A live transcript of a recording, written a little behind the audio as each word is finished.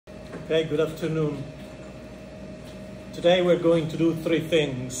Okay, good afternoon. Today we're going to do three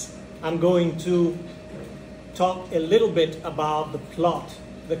things. I'm going to talk a little bit about the plot,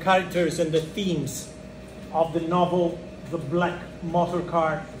 the characters and the themes of the novel The Black Motor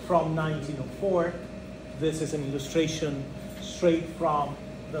Car from 1904. This is an illustration straight from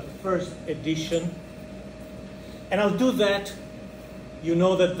the first edition. And I'll do that. You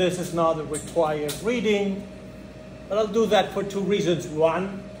know that this is not a required reading, but I'll do that for two reasons.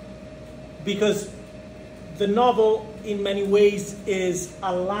 One, because the novel in many ways is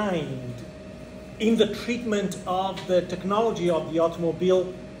aligned in the treatment of the technology of the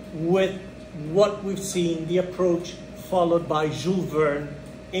automobile with what we've seen, the approach followed by Jules Verne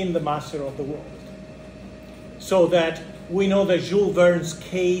in The Master of the World. So that we know that Jules Verne's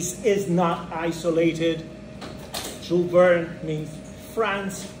case is not isolated. Jules Verne means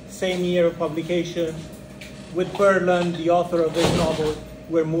France, same year of publication. With Berlin, the author of this novel,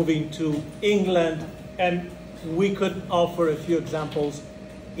 we're moving to England, and we could offer a few examples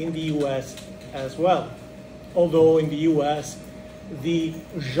in the US as well. Although in the US, the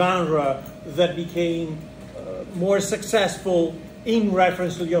genre that became more successful in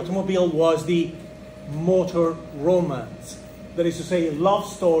reference to the automobile was the motor romance. That is to say, a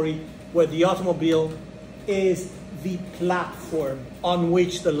love story where the automobile is the platform on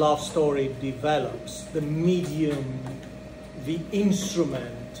which the love story develops, the medium, the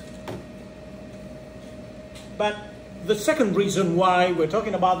instrument. But the second reason why we're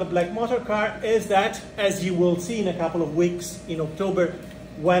talking about the black motor car is that, as you will see in a couple of weeks in October,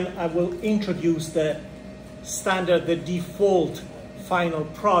 when I will introduce the standard, the default final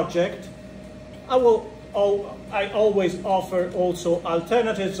project, I always offer also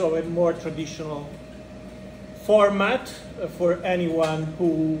alternatives of a more traditional format for anyone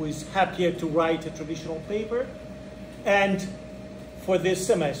who is happier to write a traditional paper. And for this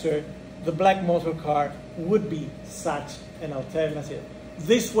semester, the black motor car would be such an alternative.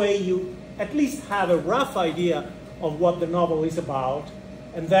 This way you at least have a rough idea of what the novel is about,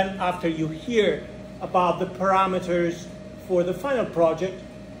 and then after you hear about the parameters for the final project,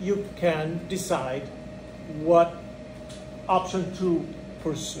 you can decide what option to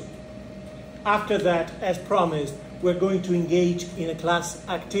pursue. After that, as promised, we're going to engage in a class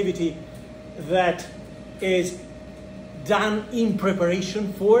activity that is done in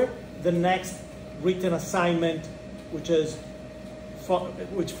preparation for the next written assignment, which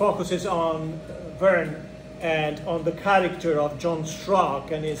focuses on Verne and on the character of John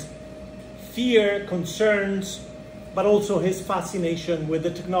Strock and his fear, concerns, but also his fascination with the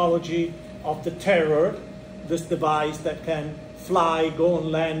technology of the Terror, this device that can fly, go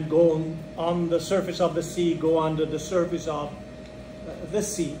on land, go on the surface of the sea, go under the surface of the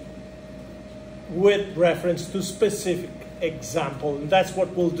sea, with reference to specific example. And that's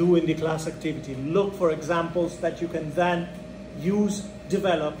what we'll do in the class activity. Look for examples that you can then use,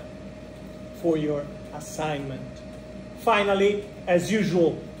 develop for your assignment. Finally, as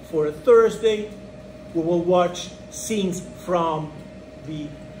usual, for a Thursday, we will watch scenes from the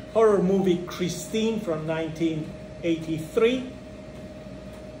horror movie Christine from 1983.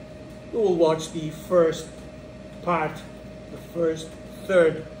 We will watch the first part, the first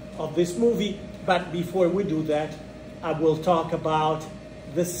third of this movie, but before we do that, I will talk about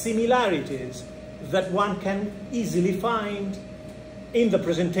the similarities that one can easily find in the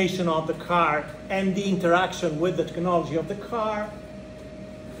presentation of the car and the interaction with the technology of the car,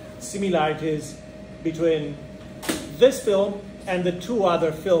 similarities between this film and the two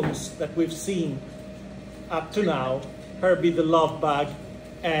other films that we've seen up to now, Herbie the Love Bug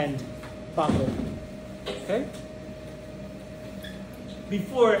and Bumblebee. Okay?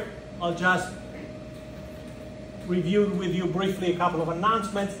 Before, I'll just review with you briefly a couple of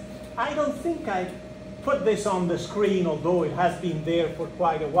announcements. I don't think I put this on the screen, although it has been there for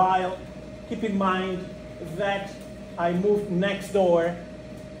quite a while. Keep in mind that I moved next door,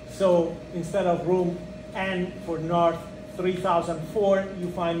 so instead of room N for North 3004, you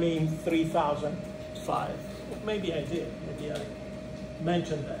find me in 3005. Maybe I did, maybe I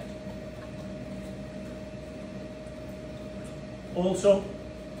mentioned that. Also,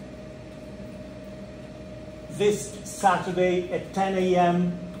 this Saturday at 10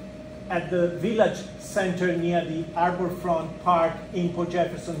 a.m. at the Village Center near the Arborfront Park in Port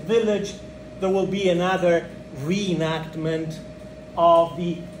Jefferson Village, there will be another reenactment of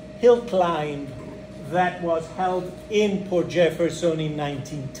the hill climb that was held in Port Jefferson in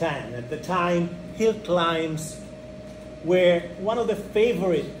 1910. At the time, hill climbs were one of the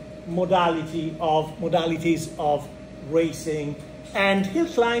favorite modalities of racing, and hill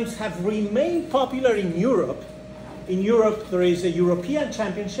climbs have remained popular in Europe. In Europe, there is a European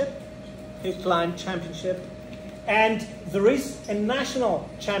Championship hill climb championship. And there is a national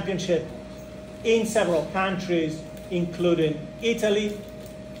championship in several countries, including Italy.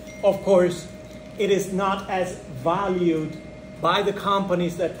 Of course, it is not as valued by the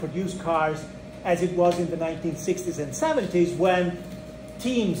companies that produce cars as it was in the 1960s and 70s, when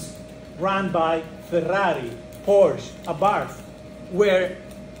teams run by Ferrari, Porsche, Abarth were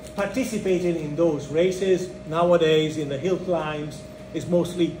participating in those races. Nowadays, in the hill climbs, it's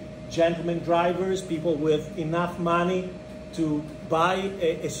mostly gentlemen drivers, people with enough money to buy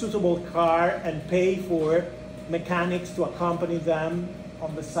a suitable car and pay for mechanics to accompany them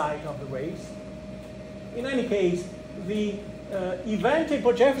on the site of the race. In any case, the event in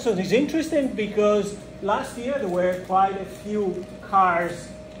Port Jefferson is interesting because last year there were quite a few cars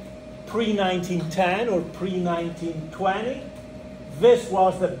pre-1910 or pre-1920. This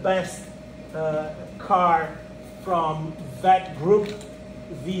was the best car from that group,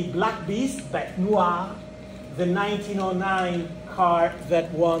 the Black Beast, Bête Noire, the 1909 car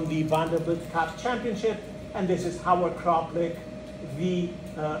that won the Vanderbilt Cup Championship, and this is Howard Kroplik, the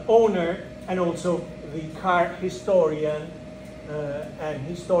owner and also the car historian and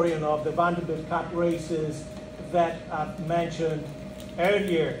historian of the Vanderbilt Cup races that I've mentioned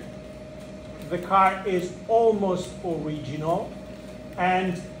earlier. The car is almost original,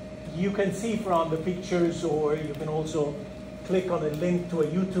 and you can see from the pictures, or you can also click on a link to a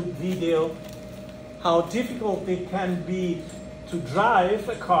YouTube video, how difficult it can be to drive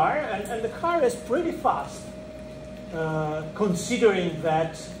a car, and the car is pretty fast, considering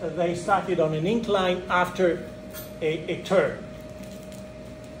that they started on an incline after a turn.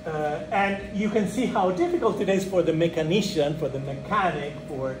 And you can see how difficult it is for the mechanician, for the mechanic,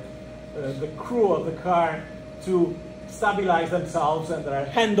 for the crew of the car to stabilize themselves, and there are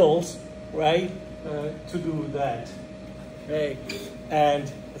handles, right, to do that. Okay.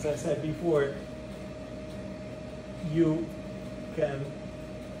 And as I said before, you can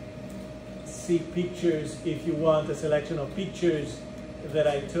see pictures, if you want, a selection of pictures that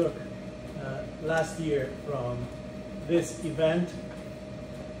I took last year from this event.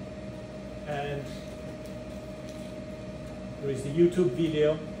 And there is the YouTube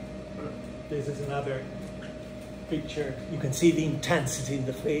video. This is another picture. You can see the intensity in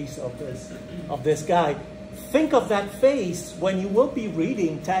the face of this guy. Think of that face when you will be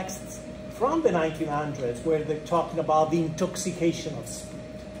reading texts from the 1900s where they're talking about the intoxication of speed.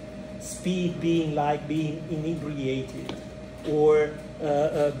 Speed being like being inebriated, or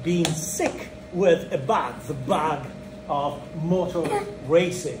being sick with a bug, the bug of motor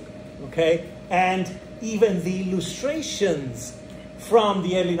racing, okay? And even the illustrations from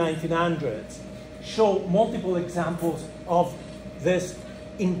the early 1900s show multiple examples of this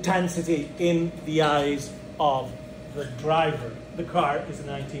intensity in the eyes of the driver. The car is a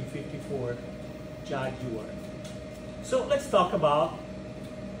 1954 Jaguar. So let's talk about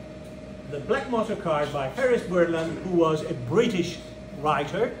the Black Motor Car by Harris Burland, who was a British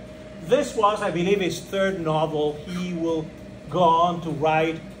writer. This was, I believe, his third novel. He will go on to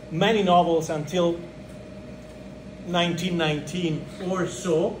write many novels until 1919 or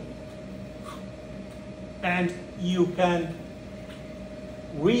so. And you can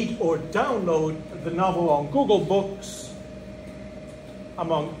read or download the novel on Google Books,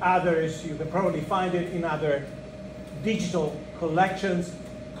 among others. You can probably find it in other digital collections.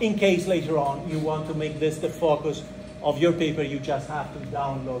 In case later on you want to make this the focus of your paper, you just have to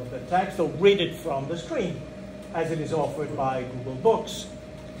download the text or read it from the screen, as it is offered by Google Books.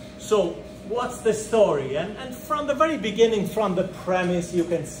 So what's the story? And from the very beginning, from the premise, you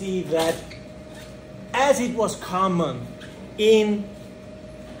can see that as it was common in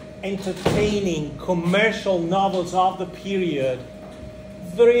entertaining commercial novels of the period,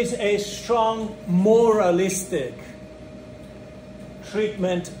 there is a strong moralistic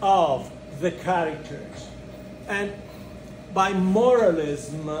treatment of the characters. And by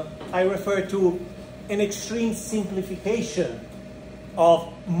moralism, I refer to an extreme simplification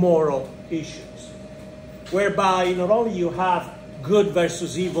of moral issues, whereby not only you have good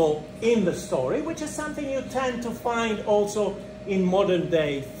versus evil in the story, which is something you tend to find also in modern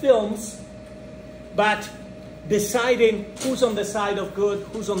day films, but deciding who's on the side of good,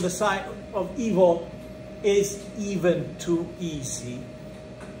 who's on the side of evil is even too easy.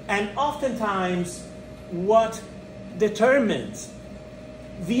 And oftentimes what determines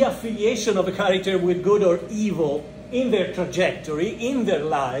the affiliation of a character with good or evil in their trajectory, in their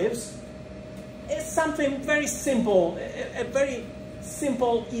lives, is something very simple, a very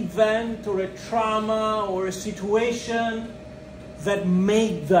simple event or a trauma or a situation that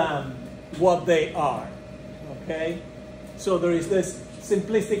made them what they are, okay? So there is this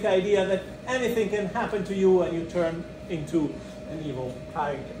simplistic idea that anything can happen to you and you turn into an evil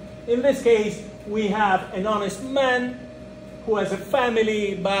character. In this case, we have an honest man who has a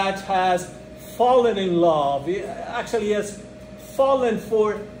family but has fallen in love. He actually has fallen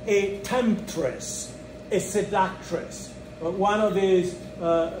for a temptress, a seductress, one of these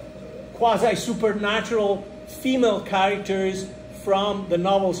quasi-supernatural female characters from the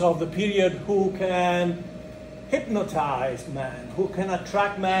novels of the period who can hypnotize man, who can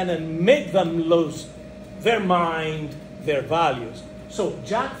attract man and make them lose their mind, their values. So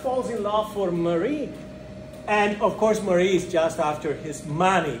Jack falls in love for Marie, and of course Marie is just after his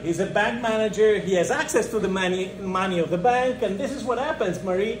money. He's a bank manager, he has access to the money of the bank, and this is what happens.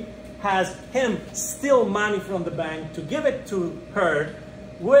 Marie has him steal money from the bank to give it to her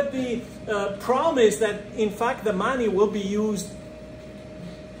with the promise that in fact the money will be used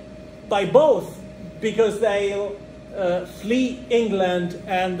by both, because they'll flee England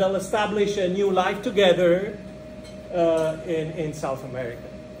and they'll establish a new life together in South America.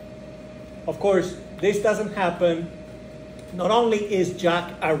 Of course, this doesn't happen. Not only is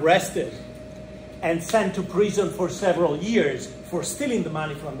Jack arrested and sent to prison for several years for stealing the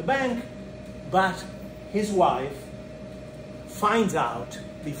money from the bank, but his wife finds out,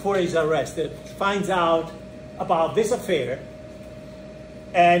 before he's arrested, finds out about this affair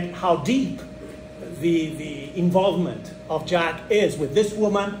and how deep the involvement of Jack is with this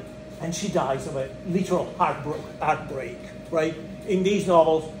woman, and she dies of a literal heartbreak, right? In these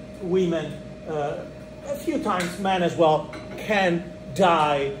novels, women, a few times men as well, can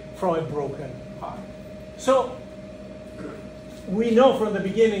die from a broken heart. So we know from the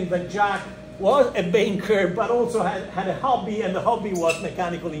beginning that Jack was a banker, but also had a hobby, and the hobby was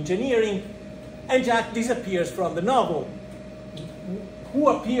mechanical engineering, and Jack disappears from the novel. Who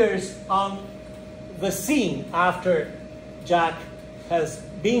appears on the scene after Jack has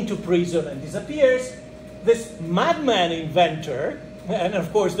been to prison and disappears? This madman inventor, and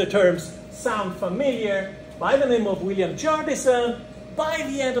of course the terms sound familiar, by the name of William Jordison. By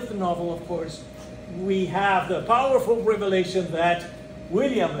the end of the novel, of course, we have the powerful revelation that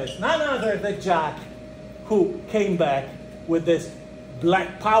William is none other than Jack, who came back with this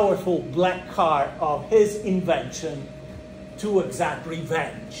powerful black car of his invention to exact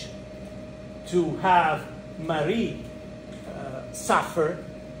revenge, to have Marie suffer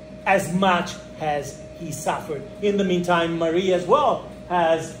as much as he suffered. In the meantime, Marie as well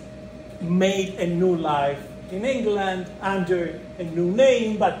has made a new life in England under a new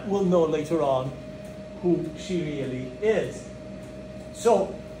name, but we'll know later on who she really is.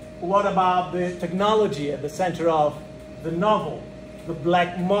 So what about the technology at the center of the novel, the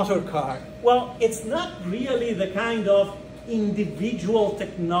black motor car? Well, it's not really the kind of individual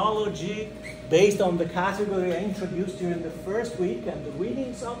technology based on the category I introduced during the first week and the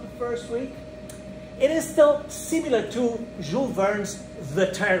readings of the first week. It is still similar to Jules Verne's The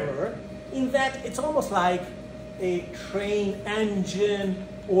Terror, in that it's almost like a train engine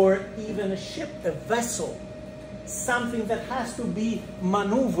or even a ship, a vessel, something that has to be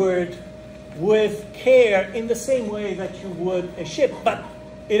maneuvered with care in the same way that you would a ship, but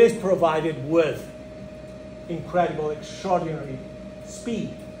it is provided with incredible, extraordinary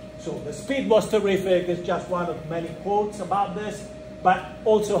speed. So the speed was terrific. It's just one of many quotes about this, but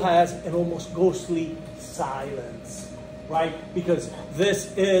also has an almost ghostly silence, right? Because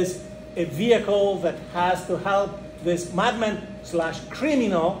this is a vehicle that has to help this madman slash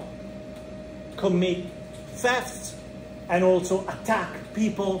criminal commit thefts and also attack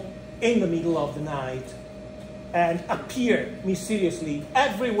people in the middle of the night and appear mysteriously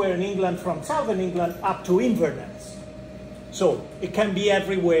everywhere in England, from southern England up to Inverness. So it can be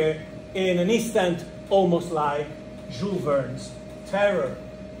everywhere in an instant, almost like Jules Verne's Terror.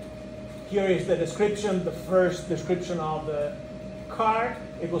 Here is the description, the first description of the car.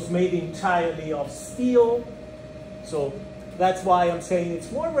 It was made entirely of steel. So that's why I'm saying it's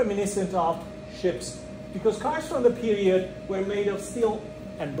more reminiscent of ships, because cars from the period were made of steel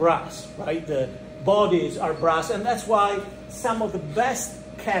and brass, right? The bodies are brass, and that's why some of the best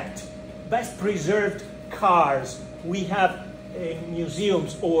kept, best preserved cars we have in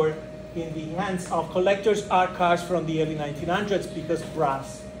museums or in the hands of collectors are cars from the early 1900s, because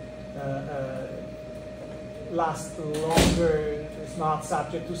brass lasts longer, it's not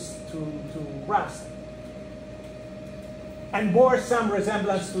subject to rust, and bore some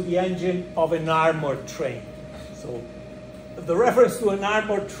resemblance to the engine of an armored train. So the reference to an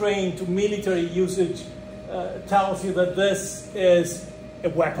armored train to military usage tells you that this is a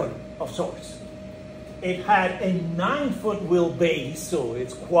weapon of sorts. It had a 9-foot wheelbase, so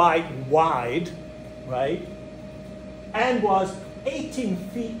it's quite wide, right? And was 18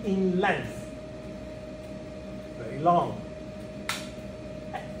 feet in length, very long.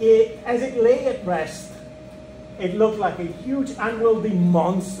 As it lay at rest, it looked like a huge unwieldy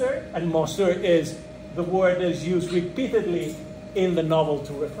monster, and monster is the word that is used repeatedly in the novel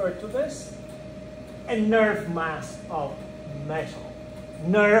to refer to this, a nerve mass of metal.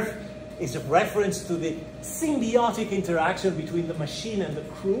 Nerve is a reference to the symbiotic interaction between the machine and the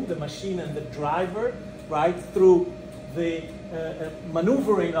crew, the machine and the driver, right? Through the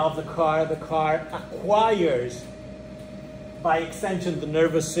maneuvering of the car acquires, by extension, the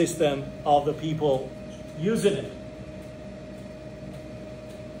nervous system of the people using it.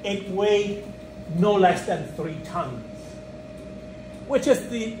 It weighed no less than 3 tons, which is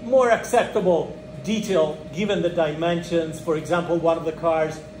the more acceptable detail given the dimensions. For example, one of the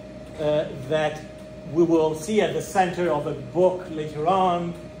cars that we will see at the center of a book later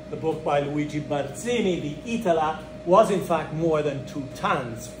on, the book by Luigi Barzini, the Itala, was in fact more than 2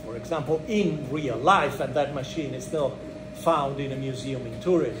 tons, for example, in real life, and that machine is still found in a museum in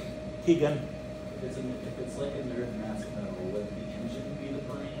Turin. Higgin? If it's like a nerve mass metal, would the engine be the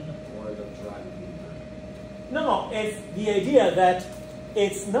brain or the driver be the brain? No, it's the idea that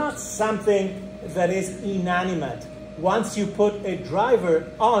it's not something that is inanimate. Once you put a driver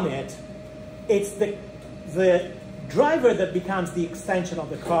on it, it's the driver that becomes the extension of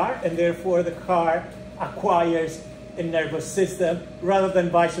the car, and therefore the car acquires a nervous system rather than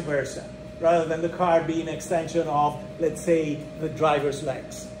vice versa, rather than the car being an extension of, let's say, the driver's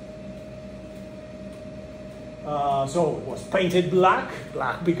legs. So it was painted black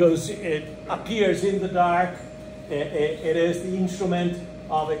because it appears in the dark. It is the instrument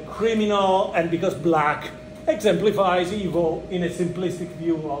of a criminal, and because black exemplifies evil in a simplistic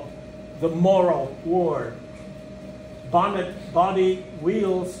view of the moral world. Bonnet, body,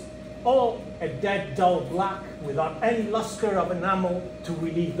 wheels, all a dead dull black without any luster of enamel to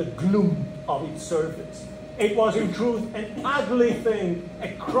relieve the gloom of its surface. It was in truth an ugly thing, a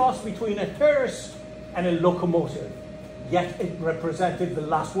cross between a hearse and a locomotive. Yet it represented the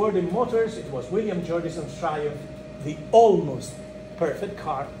last word in motors. It was William Jordison's triumph, the almost perfect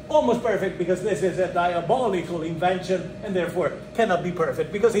car. Almost perfect because this is a diabolical invention and therefore cannot be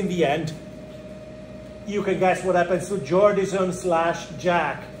perfect, because in the end, you can guess what happens to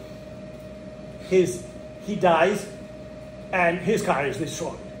Jordison/Jack. He dies and his car is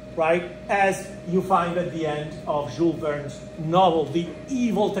destroyed, right? As you find at the end of Jules Verne's novel, the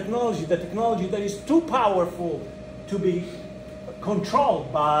evil technology, the technology that is too powerful to be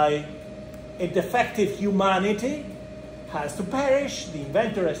controlled by a defective humanity, has to perish, the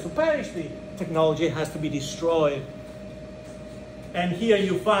inventor has to perish, the technology has to be destroyed. And here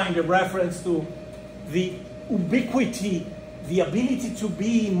you find a reference to the ubiquity, the ability to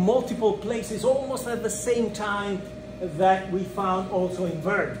be in multiple places almost at the same time that we found also in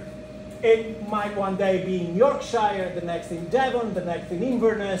Verne. It might one day be in Yorkshire, the next in Devon, the next in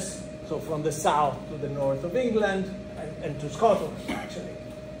Inverness, so from the south to the north of England and to Scotland, actually.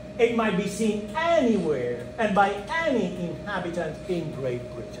 It might be seen anywhere and by any inhabitant in Great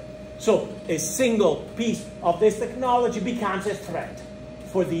Britain. So a single piece of this technology becomes a threat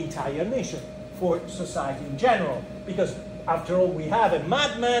for the entire nation, for society in general, because after all, we have a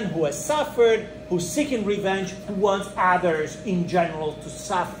madman who has suffered, who's seeking revenge, who wants others in general to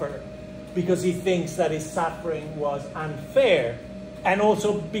suffer because he thinks that his suffering was unfair, and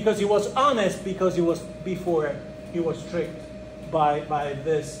also because he was honest, because before he was tricked by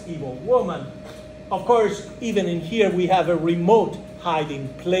this evil woman. Of course, even in here, we have a remote hiding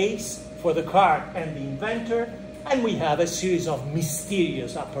place for the car and the inventor, and we have a series of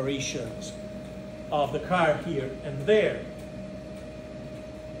mysterious apparitions of the car here and there.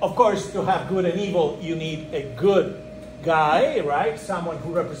 Of course, to have good and evil, you need a good guy, right? Someone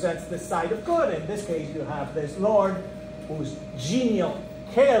who represents the side of good. In this case, you have this lord who's genial,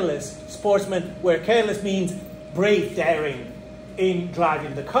 careless sportsman, where careless means brave, daring in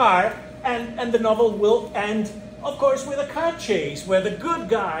driving the car. And the novel will end, of course, with a car chase where the good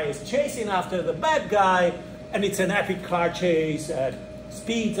guy is chasing after the bad guy, and it's an epic car chase at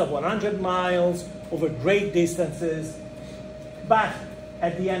speeds of 100 miles over great distances. But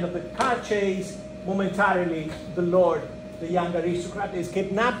at the end of the car chase, momentarily, the lord, the young aristocrat, is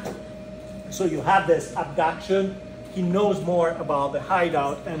kidnapped. So you have this abduction. He knows more about the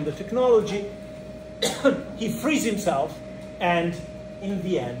hideout and the technology. He frees himself, and in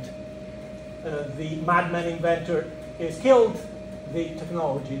the end, the madman inventor is killed, the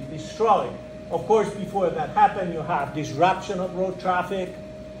technology destroyed. Of course, before that happened, you have disruption of road traffic,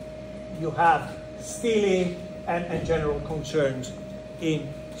 you have stealing, and general concerns in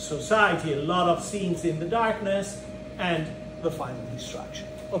society. A lot of scenes in the darkness, and the final instruction.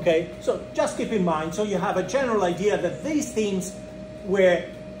 Okay, so just keep in mind, so you have a general idea that these themes were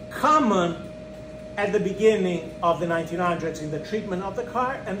common at the beginning of the 1900s in the treatment of the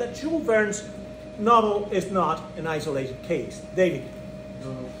car, and that Jules Verne's novel is not an isolated case. David? So,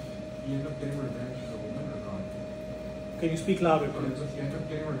 you end up getting revenge for the woman or not? Can you speak louder, Does please? he end up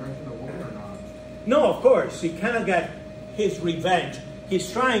getting revenge for the woman or not? No, of course, he cannot get his revenge.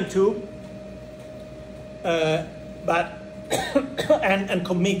 He's trying to, but and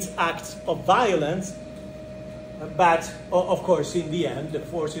commits acts of violence, but of course, in the end, the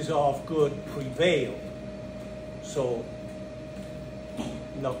forces of good prevail. So,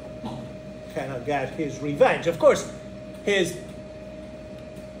 no, cannot get his revenge. Of course, his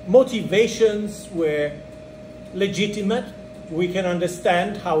motivations were legitimate. We can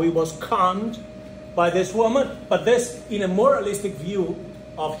understand how he was conned by this woman, but this, in a moralistic view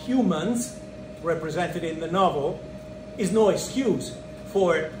of humans, represented in the novel, is no excuse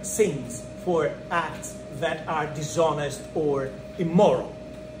for sins, for acts that are dishonest or immoral.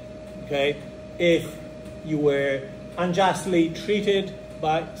 Okay? If you were unjustly treated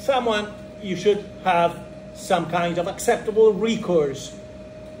by someone, you should have some kind of acceptable recourse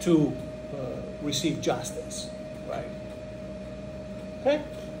to receive justice, right? Okay?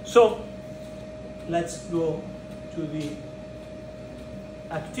 So, let's go to the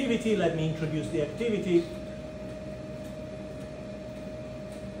activity. Let me introduce the activity.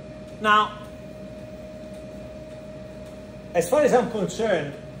 Now, as far as I'm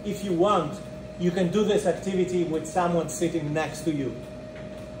concerned, if you want, you can do this activity with someone sitting next to you.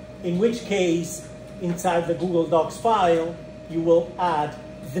 In which case, inside the Google Docs file, you will add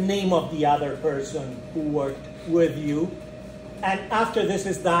the name of the other person who worked with you. And after this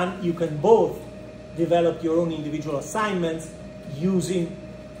is done, you can both develop your own individual assignments using,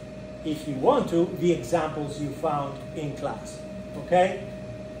 if you want to, the examples you found in class. Okay?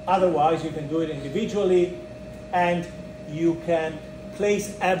 Otherwise, you can do it individually, and you can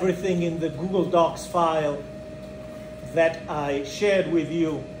place everything in the Google Docs file that I shared with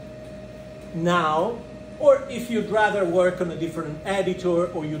you now, or if you'd rather work on a different editor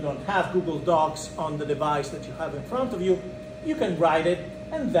or you don't have Google Docs on the device that you have in front of you, you can write it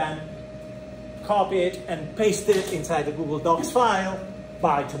and then copy it and paste it inside the Google Docs file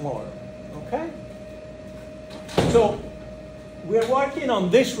by tomorrow. Okay? So, we're working on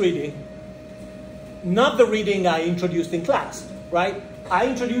this reading, not the reading I introduced in class, right? I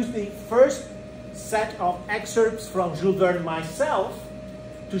introduced the first set of excerpts from Jules Verne myself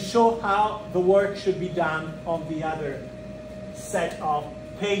to show how the work should be done on the other set of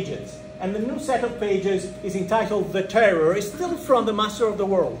pages. And the new set of pages is entitled The Terror. It's still from The Master of the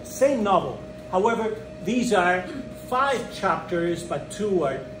World, same novel. However, these are 5 chapters, but 2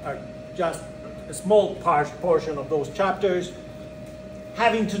 are just a small portion of those chapters,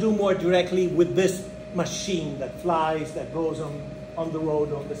 having to do more directly with this machine that flies, that goes on the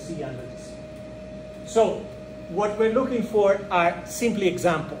road, on the sea, under the sea. So, what we're looking for are simply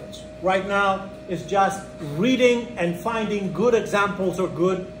examples. Right now, it's just reading and finding good examples or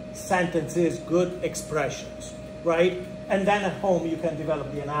good sentences, good expressions, right? And then at home, you can develop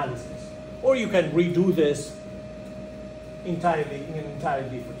the analysis. Or you can redo this entirely in an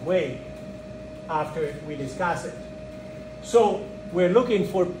entirely different way after we discuss it. So, we're looking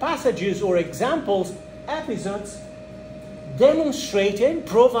for passages or examples, episodes, demonstrating,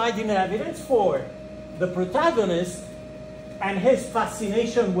 providing evidence for the protagonist and his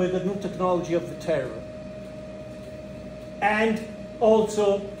fascination with the new technology of the terror. And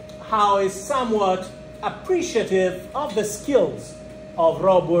also how he's somewhat appreciative of the skills of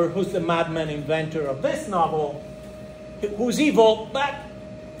Robur, who's the madman inventor of this novel, who's evil, but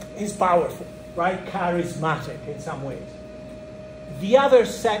he's powerful, right? Charismatic in some ways. The other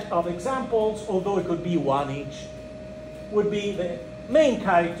set of examples, although it could be one each, would be the main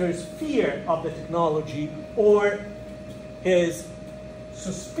character's fear of the technology or his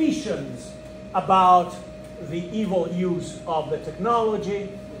suspicions about the evil use of the technology.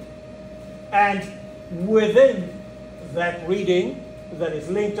 And within that reading that is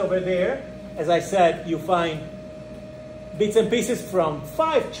linked over there, as I said, you find bits and pieces from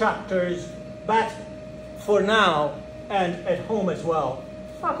 5 chapters, but for now, and at home as well,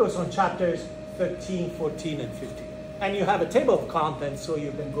 focus on chapters 13, 14, and 15. And you have a table of contents, so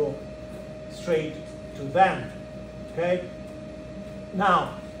you can go straight to them, okay?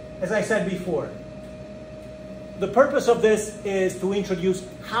 Now, as I said before, the purpose of this is to introduce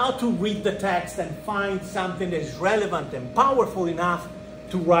how to read the text and find something that is relevant and powerful enough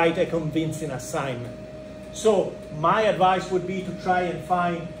to write a convincing assignment. So, my advice would be to try and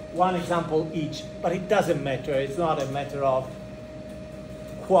find one example each, but it doesn't matter. It's not a matter of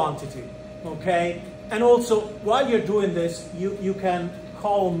quantity, okay? And also, while you're doing this, you can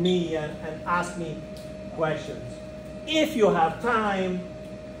call me and ask me questions. If you have time,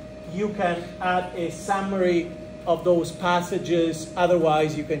 you can add a summary of those passages.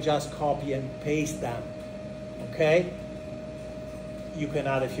 Otherwise, you can just copy and paste them, okay? You can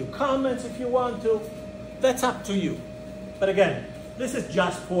add a few comments if you want to. That's up to you. But again, this is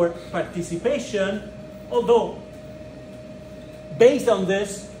just for participation, although based on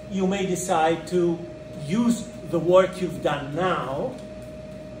this, you may decide to use the work you've done now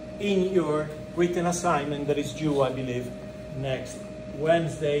in your written assignment that is due, I believe, next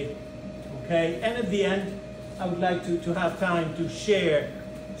Wednesday. Okay? And at the end, I would like to have time to share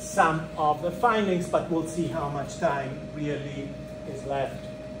some of the findings, but we'll see how much time really is left.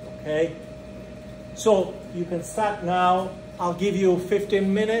 Okay? So you can start now. I'll give you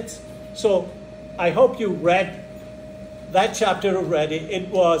 15 minutes. So I hope you read that chapter already. It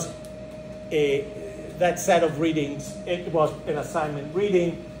was that set of readings. It was an assignment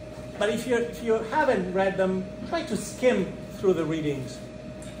reading. But if you haven't read them, try to skim through the readings.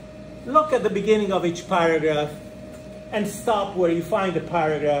 Look at the beginning of each paragraph and stop where you find a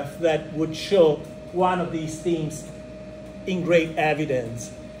paragraph that would show one of these themes in great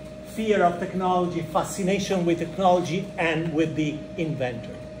evidence. Fear of technology, fascination with technology, and with the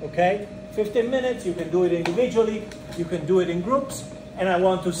inventor, okay? 15 minutes, you can do it individually, you can do it in groups, and I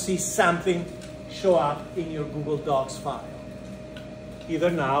want to see something show up in your Google Docs file. Either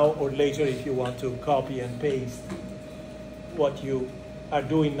now or later if you want to copy and paste what you are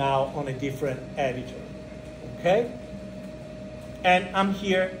doing now on a different editor, okay? And I'm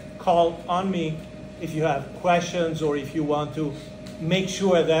here, call on me if you have questions or if you want to make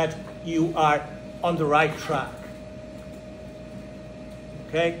sure that you are on the right track.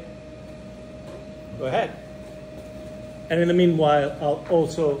 Okay? Go ahead. And in the meanwhile, I'll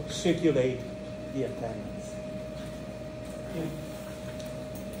also circulate the attendance.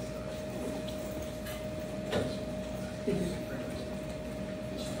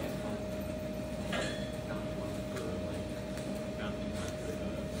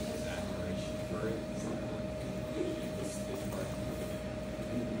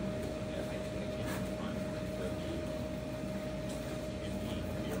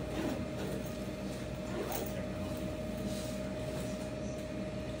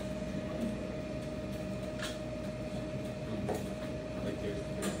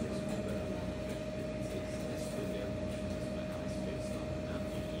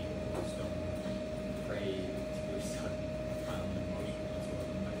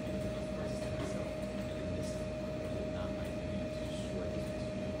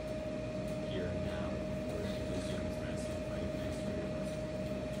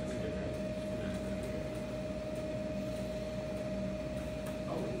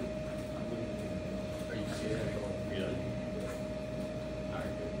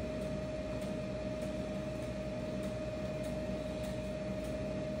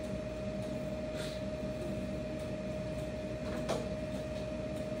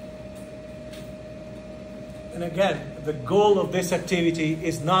 And again, the goal of this activity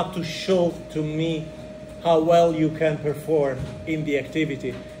is not to show to me how well you can perform in the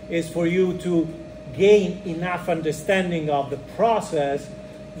activity. It's for you to gain enough understanding of the process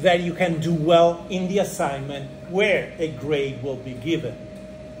that you can do well in the assignment where a grade will be given.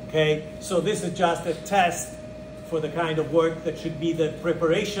 Okay? So this is just a test for the kind of work that should be the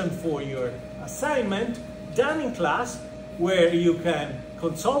preparation for your assignment done in class, where you can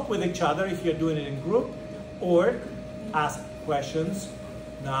consult with each other if you're doing it in group, or ask questions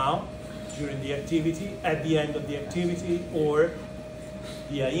now during the activity, at the end of the activity, or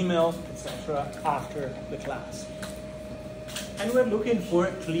via email, etc., after the class. And we're looking for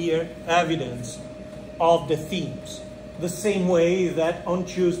clear evidence of the themes. The same way that on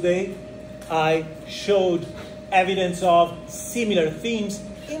Tuesday I showed evidence of similar themes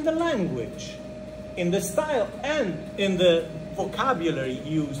in the language, in the style, and in the vocabulary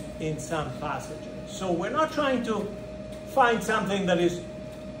used in some passages. So we're not trying to find something that is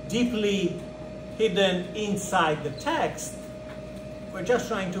deeply hidden inside the text. We're just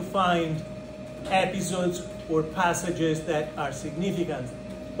trying to find episodes or passages that are significant.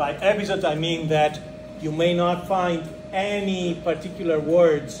 By episodes, I mean that you may not find any particular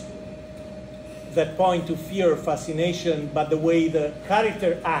words that point to fear or fascination, but the way the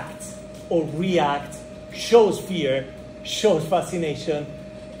character acts or reacts shows fear, shows fascination,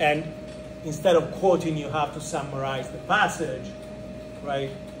 and instead of quoting, you have to summarize the passage,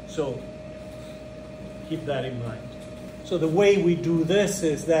 right? So keep that in mind. So the way we do this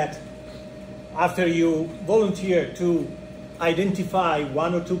is that after you volunteer to identify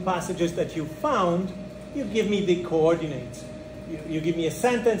one or two passages that you found, you give me the coordinates. You give me a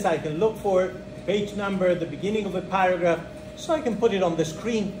sentence I can look for, page number, the beginning of a paragraph, so I can put it on the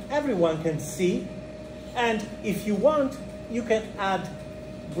screen, everyone can see. And if you want, you can add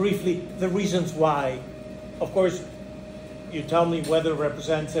briefly the reasons why. Of course, you tell me whether it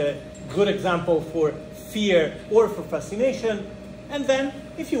represents a good example for fear or for fascination. And then,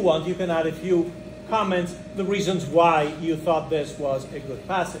 if you want, you can add a few comments, the reasons why you thought this was a good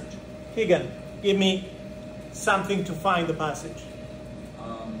passage. Higgin, give me something to find the passage.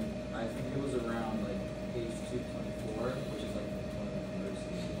 I think it was around like page 224, which is like one of the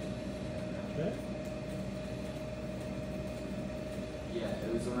verses. Okay. Yeah,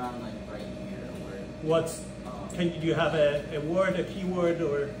 it was around like right here where. What's, do you have a word, a keyword,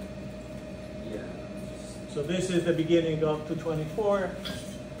 or? Yeah. So this is the beginning of 224.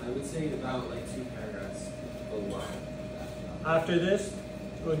 I would say about like 2 paragraphs below that. After this,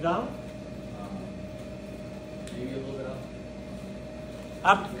 going down? Maybe a little bit up.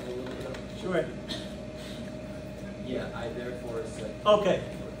 Up? Maybe a little bit up. Sure. Yeah, I therefore said. Okay.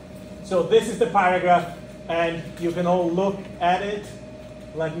 So this is the paragraph, and you can all look at it.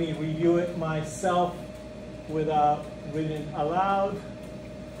 Let me review it myself without reading aloud.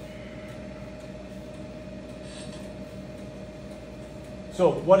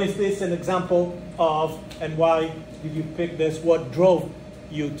 So what is this an example of, and why did you pick this? What drove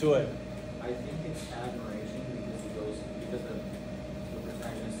you to it? I think it's admiration because the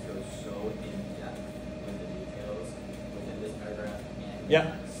protagonist goes so in depth with the details within this paragraph and the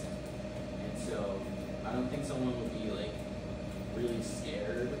next. And so I don't think someone would be like really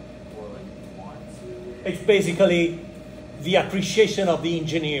scared or like want to. It's basically the appreciation of the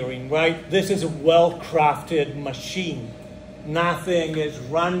engineering, right? This is a well-crafted machine. Nothing is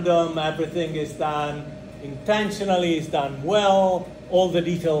random, everything is done intentionally, is done well, all the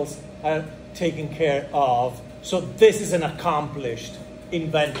details are taken care of. So this is an accomplished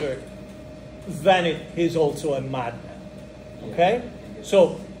inventor. Verne is also a madman, okay?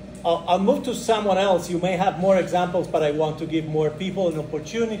 So I'll move to someone else. You may have more examples, but I want to give more people an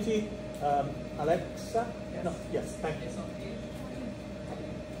opportunity. Alexa? Yes. No, yes, thank you. It's on page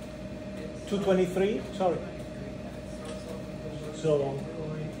 223, sorry. So,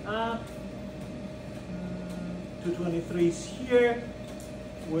 223 is here.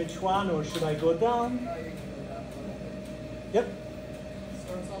 Which one, or should I go down? Yep.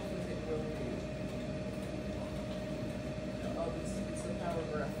 Starts off with it where it's a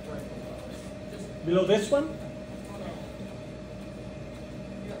paragraph right below us. Just Below this one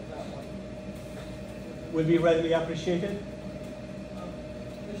yeah, that one. will be readily appreciated.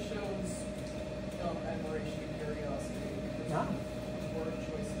 This shows admiration and curiosity. Yeah. Word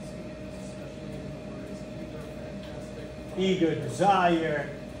choices used, especially in the words eager, fantastic. Eager, desire,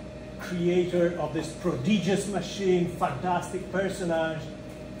 creator of this prodigious machine, fantastic personage.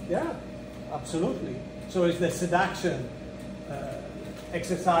 Yeah, absolutely. So it's the seduction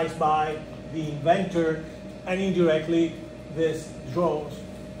exercised by the inventor, and indirectly this draws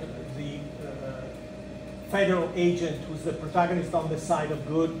the federal agent, who's the protagonist on the side of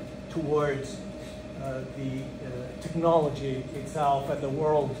good, towards the technology itself and the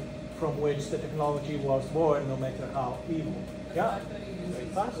world from which the technology was born, no matter how evil. Yeah, The fact that he very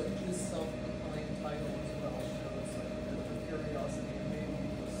uses fascinating. this self-proclaimed title as well shows like a bit of a curiosity and maybe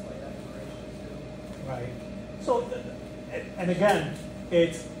a slight admiration too. Right. So, and again,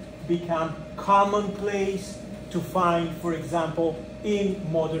 it's become commonplace to find, for example,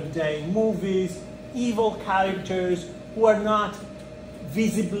 in modern day movies, evil characters who are not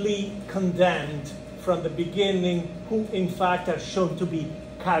visibly condemned from the beginning, who in fact are shown to be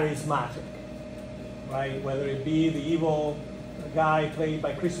charismatic, right? Whether it be the evil guy played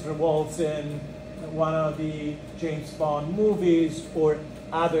by Christopher Waltz in one of the James Bond movies, or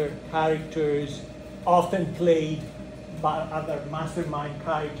other characters often played by other mastermind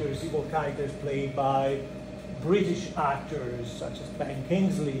characters, evil characters played by British actors such as Ben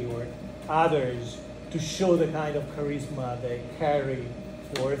Kingsley or others, to show the kind of charisma they carry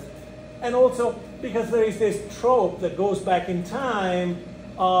forth. And also because there is this trope that goes back in time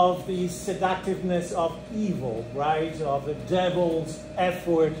of the seductiveness of evil, right? Of the devil's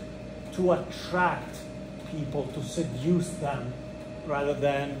effort to attract people, to seduce them, rather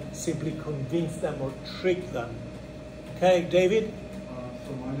than simply convince them or trick them. Okay, David?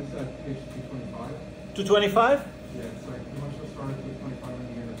 So mine is at page 225. 225? Yeah, it's like pretty much the start of 225 and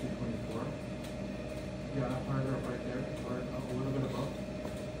the end of 224. Yeah, that paragraph right there, or a little bit above.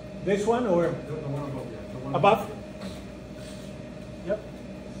 This one or The one above, yeah. The one above?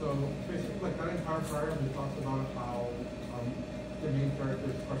 the main character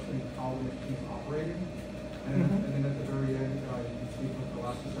is questioning how the machine's operating. And then at the very end, you can see from the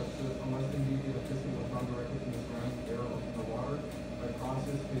last episode, unless the immediate electricity was run directly from the ground, air, or from the water, by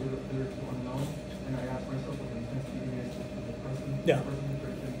process hitherto unknown. And I asked myself with intense eagerness to the person in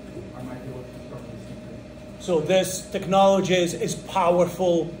fiction, I might be able to discover the secret. So this technology is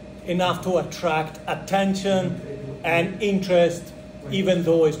powerful enough to attract attention and interest, even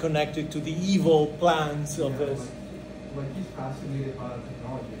though it's connected to the evil plans of this. Like he's fascinated by the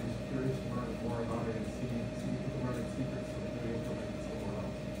technology. He's curious to learn more about it and see if he can learn its secrets so that he implement it somewhere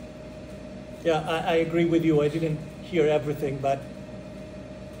else. Yeah, I agree with you. I didn't hear everything, but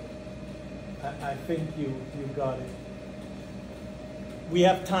I think you got it. We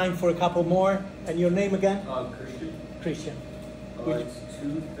have time for a couple more. And your name again? Christian. Christian. It's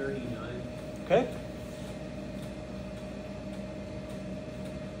 239. Okay.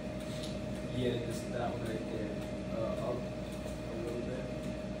 Yeah, that one right there. Up a little bit.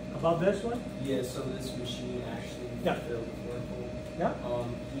 About this one? Yeah, so this machine actually fulfilled the wormhole. Yeah.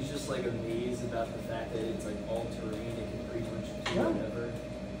 He's just like amazed about the fact that it's like all terrain, it can pretty much do whatever.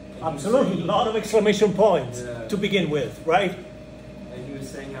 And Absolutely, a lot of exclamation points to begin with, right? And he was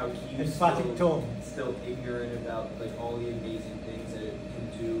saying how he was still ignorant about like all the amazing things that it can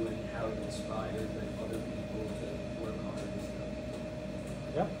do and how it inspires like other people to work hard and stuff.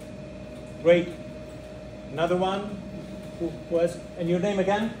 Yeah. Great. Another one who was, and your name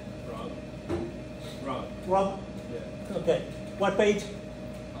again? Rob. Rob? Yeah. Okay. What page?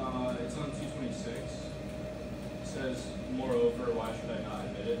 It's on 226. It says, moreover, why should I not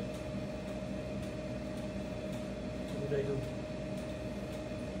admit it? What did I do?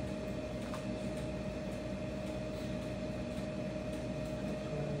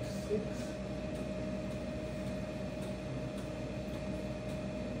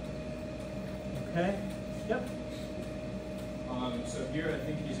 Okay. Yep. So here I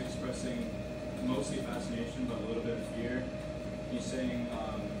think he's expressing mostly fascination, but a little bit of fear. He's saying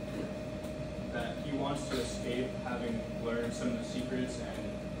that he wants to escape having learned some of the secrets, and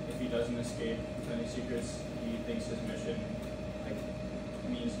if he doesn't escape with any secrets, he thinks his mission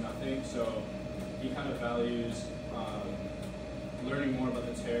means nothing. So he kind of values learning more about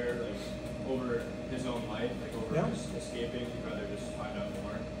the terror over his own life, over just escaping. He'd rather just find out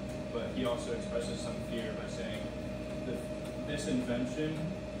more. But he also expresses some fear by saying that this invention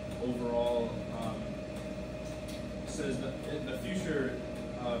overall says that the future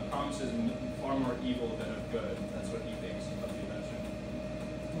promises far more evil than of good. That's what he thinks of the invention.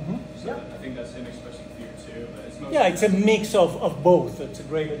 So I think that's him expressing fear too. But it's mostly it's a mix of both. It's a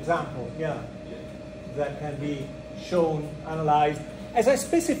great example. That can be shown, analyzed. As I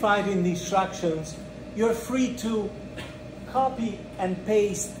specified in the instructions, you're free to copy and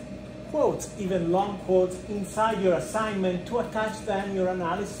paste quotes, even long quotes, inside your assignment to attach then your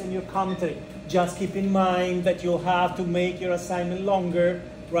analysis and your commentary. Just keep in mind that you'll have to make your assignment longer,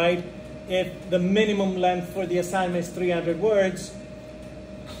 right? If the minimum length for the assignment is 300 words,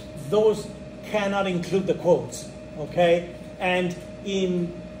 those cannot include the quotes, okay? And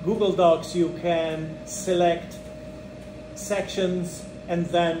in Google Docs, you can select sections and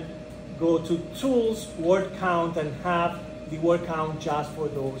then go to Tools, Word Count, and have the word count just for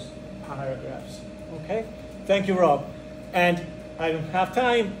those paragraphs. Okay? Thank you, Rob. And I don't have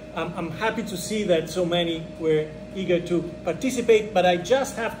time. I'm happy to see that so many were eager to participate, but I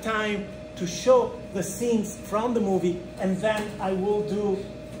just have time to show the scenes from the movie, and then I will do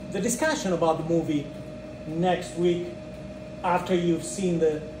the discussion about the movie next week after you've seen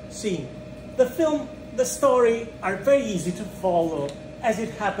the scene. The film, the story are very easy to follow, as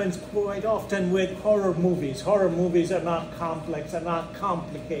it happens quite often with horror movies. Horror movies are not complex, are not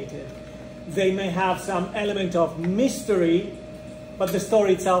complicated. They may have some element of mystery, but the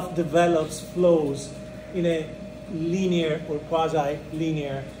story itself develops, flows in a linear or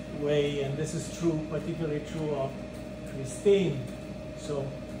quasi-linear way, and this is true, particularly true of Christine. So,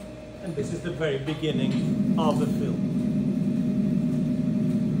 and this is the very beginning of the film.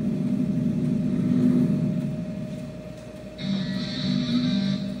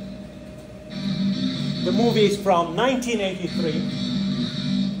 The movie is from 1983.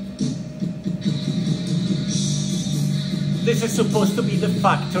 This is supposed to be the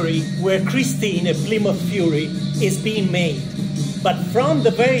factory where Christine, a Plymouth Fury, is being made. But from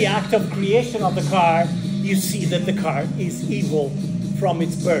the very act of creation of the car, you see that the car is evil from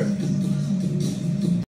its birth.